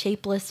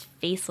shapeless,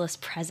 faceless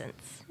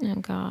presence. Oh,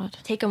 God.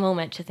 Take a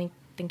moment to think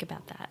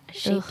about that. A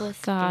shapeless,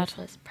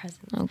 faceless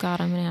presence. Oh,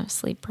 God, I'm going to have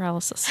sleep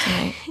paralysis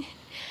tonight.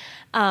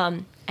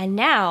 And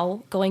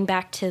now, going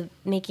back to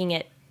making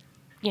it,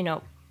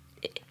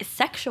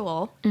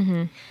 sexual,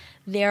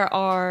 there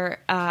are,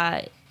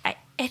 I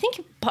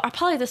think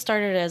probably this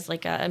started as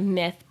like a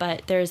myth,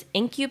 but there's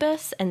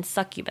incubus and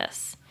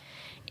succubus.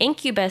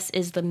 Incubus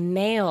is the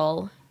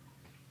male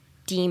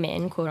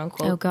demon, quote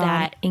unquote. Oh,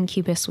 God.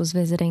 Incubus was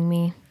visiting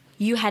me.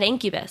 You had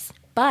incubus.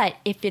 But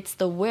if it's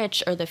the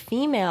witch or the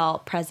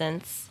female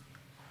presence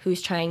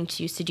who's trying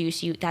to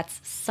seduce you,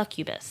 that's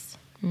succubus.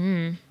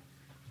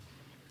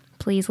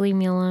 Please leave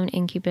me alone,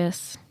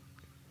 incubus.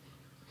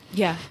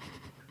 Yeah.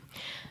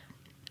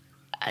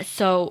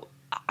 So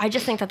I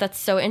just think that that's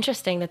so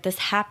interesting that this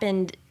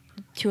happened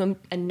to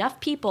enough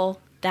people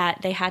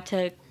that they had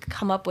to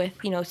come up with,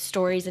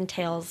 stories and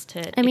tales to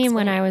when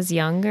explain. I was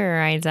younger,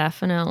 I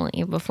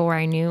definitely, before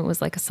I knew it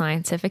was like a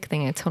scientific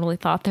thing, I totally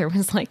thought there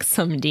was like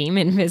some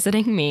demon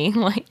visiting me.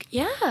 Like,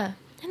 yeah,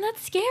 and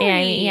that's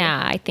scary.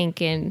 I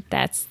think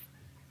that's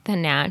the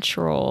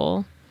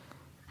natural,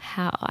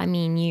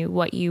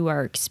 what you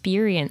are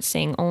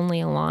experiencing only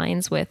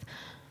aligns with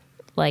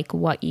like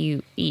what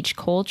each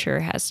culture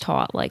has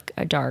taught, like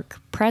a dark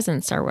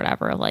presence or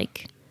whatever,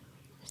 like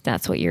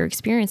that's what you're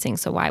experiencing.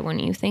 So why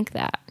wouldn't you think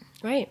that?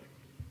 Right.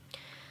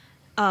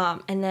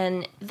 And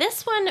then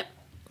this one,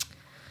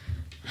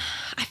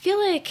 I feel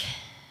like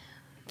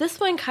this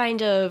one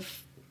kind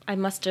of, I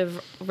must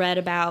have read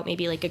about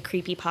maybe like a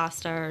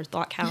creepypasta or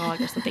thought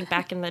catalog or something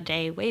back in the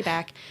day, way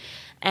back.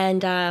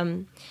 And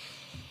I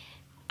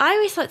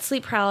always thought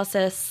sleep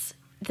paralysis,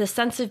 the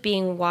sense of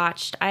being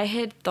watched, I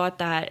had thought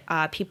that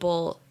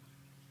people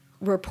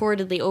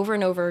reportedly over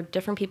and over,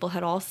 different people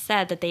had all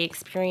said that they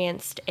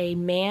experienced a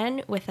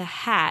man with a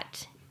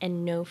hat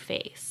and no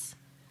face.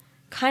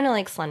 Kind of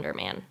like Slender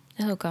Man.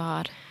 Oh,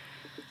 God.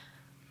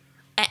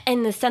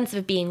 And the sense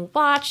of being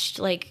watched,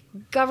 like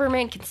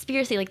government,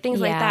 conspiracy, like things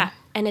like that.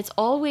 And it's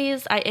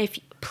always, if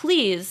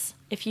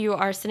you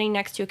are sitting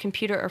next to a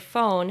computer or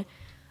phone,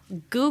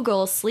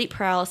 Google sleep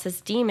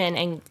paralysis demon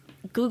and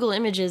Google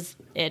images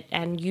it,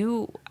 and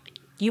you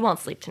won't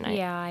sleep tonight.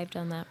 Yeah, I've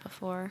done that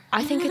before.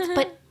 I think it's,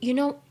 but you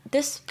know,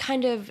 this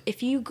kind of,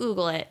 if you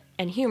Google it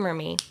and humor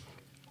me,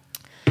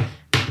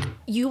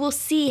 you will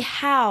see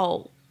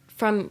how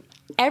from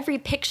every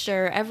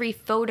picture, every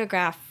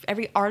photograph,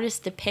 every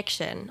artist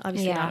depiction,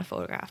 obviously not a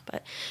photograph,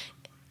 but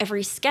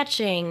every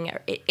sketching,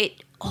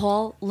 it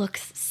all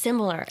looks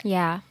similar.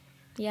 Yeah.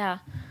 Yeah.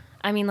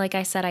 I mean, like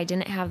I said, I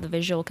didn't have the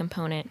visual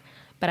component,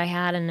 but I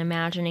had an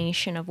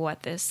imagination of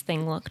what this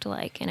thing looked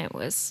like, and it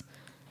was,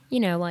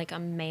 you know, like a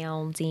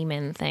male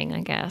demon thing,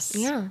 I guess.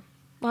 Yeah.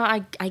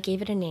 Well, I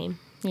gave it a name.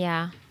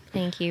 Yeah.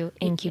 Thank you,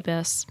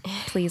 Incubus.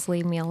 Please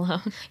leave me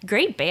alone.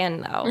 Great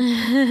band,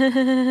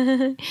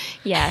 though.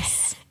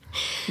 Yes.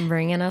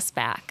 Bringing us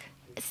back.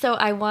 So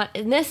I want,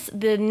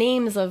 the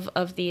names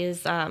of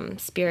these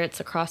spirits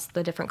across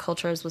the different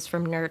cultures was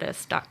from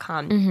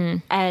Nerdist.com. Mm-hmm.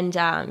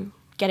 And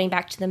getting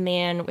back to the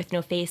man with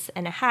no face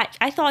and a hat,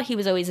 I thought he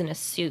was always in a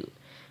suit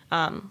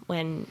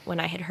when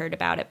I had heard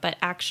about it. But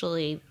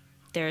actually,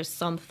 there's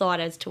some thought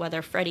as to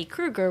whether Freddy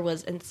Krueger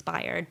was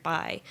inspired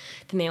by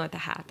the man with the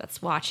hat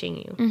that's watching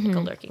you, like a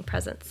lurking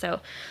presence. So,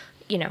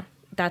 you know,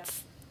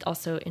 that's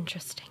also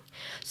interesting.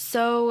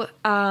 So,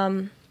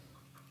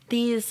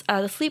 the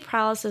sleep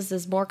paralysis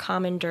is more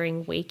common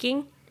during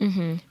waking,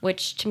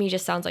 which to me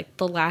just sounds like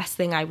the last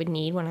thing I would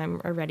need when I'm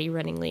already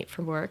running late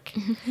from work.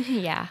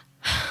 Yeah.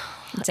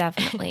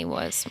 Definitely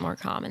was more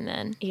common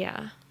then.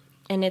 Yeah.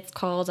 And it's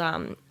called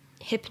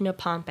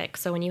hypnopompic.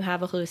 So when you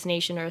have a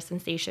hallucination or a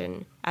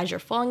sensation as you're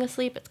falling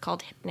asleep, it's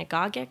called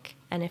hypnagogic.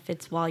 And if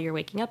it's while you're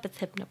waking up, it's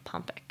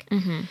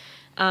hypnopompic.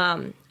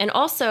 And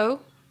also,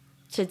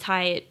 to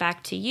tie it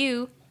back to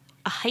you,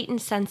 a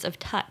heightened sense of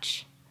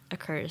touch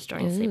occurs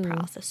during sleep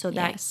paralysis. So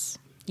that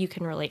you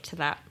can relate to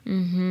that.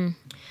 Mm-hmm.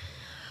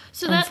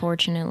 So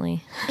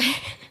unfortunately.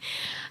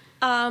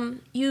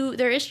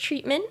 There is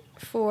treatment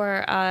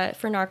for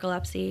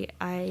narcolepsy.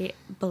 I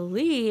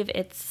believe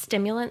it's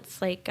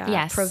stimulants like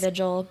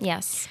Provigil.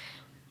 Yes.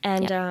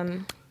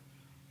 And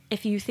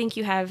if you think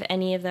you have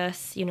any of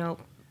this, you know,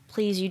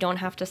 please, you don't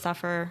have to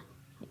suffer.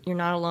 You're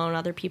not alone.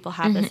 Other people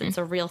have this. It's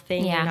a real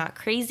thing. You're not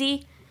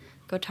crazy.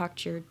 Go talk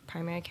to your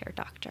primary care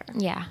doctor.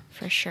 Yeah,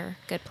 for sure.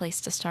 Good place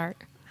to start.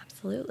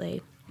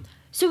 Absolutely.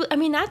 So, I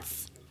mean,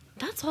 that's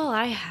all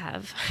I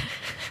have.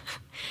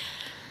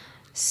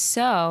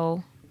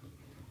 So,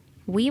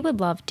 we would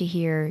love to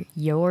hear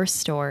your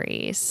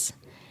stories.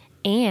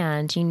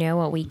 And you know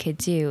what we could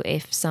do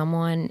if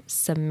someone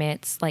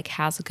submits, like,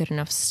 has a good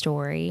enough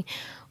story,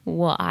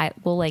 we'll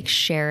like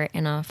share it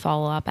in a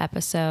follow-up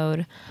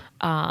episode.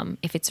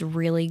 If it's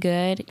really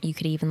good, you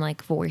could even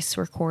like voice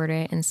record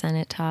it and send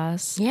it to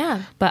us.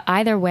 Yeah. But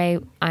either way,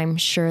 I'm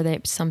sure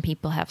that some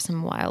people have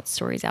some wild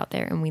stories out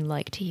there and we'd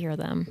like to hear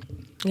them.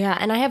 Yeah.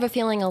 And I have a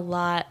feeling a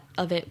lot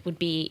of it would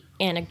be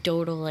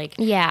anecdotal. Like,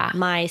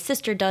 my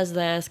sister does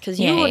this, because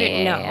you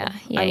wouldn't know.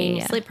 I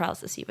mean, sleep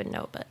paralysis, you would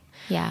know, but.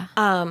 Yeah.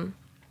 And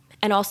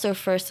also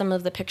for some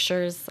of the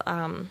pictures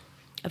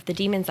of the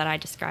demons that I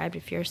described,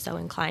 if you're so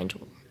inclined,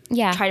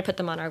 try to put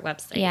them on our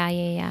website.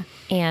 Yeah.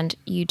 And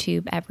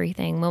YouTube,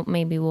 everything.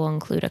 Maybe we'll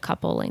include a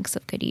couple links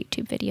of good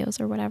YouTube videos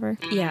or whatever.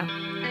 Yeah.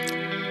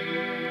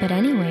 But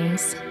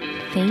anyways,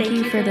 thank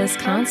you for this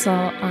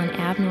consult on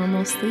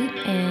abnormal sleep,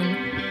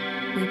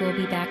 and we will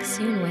be back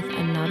soon with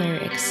another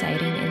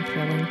exciting and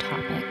thrilling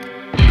topic.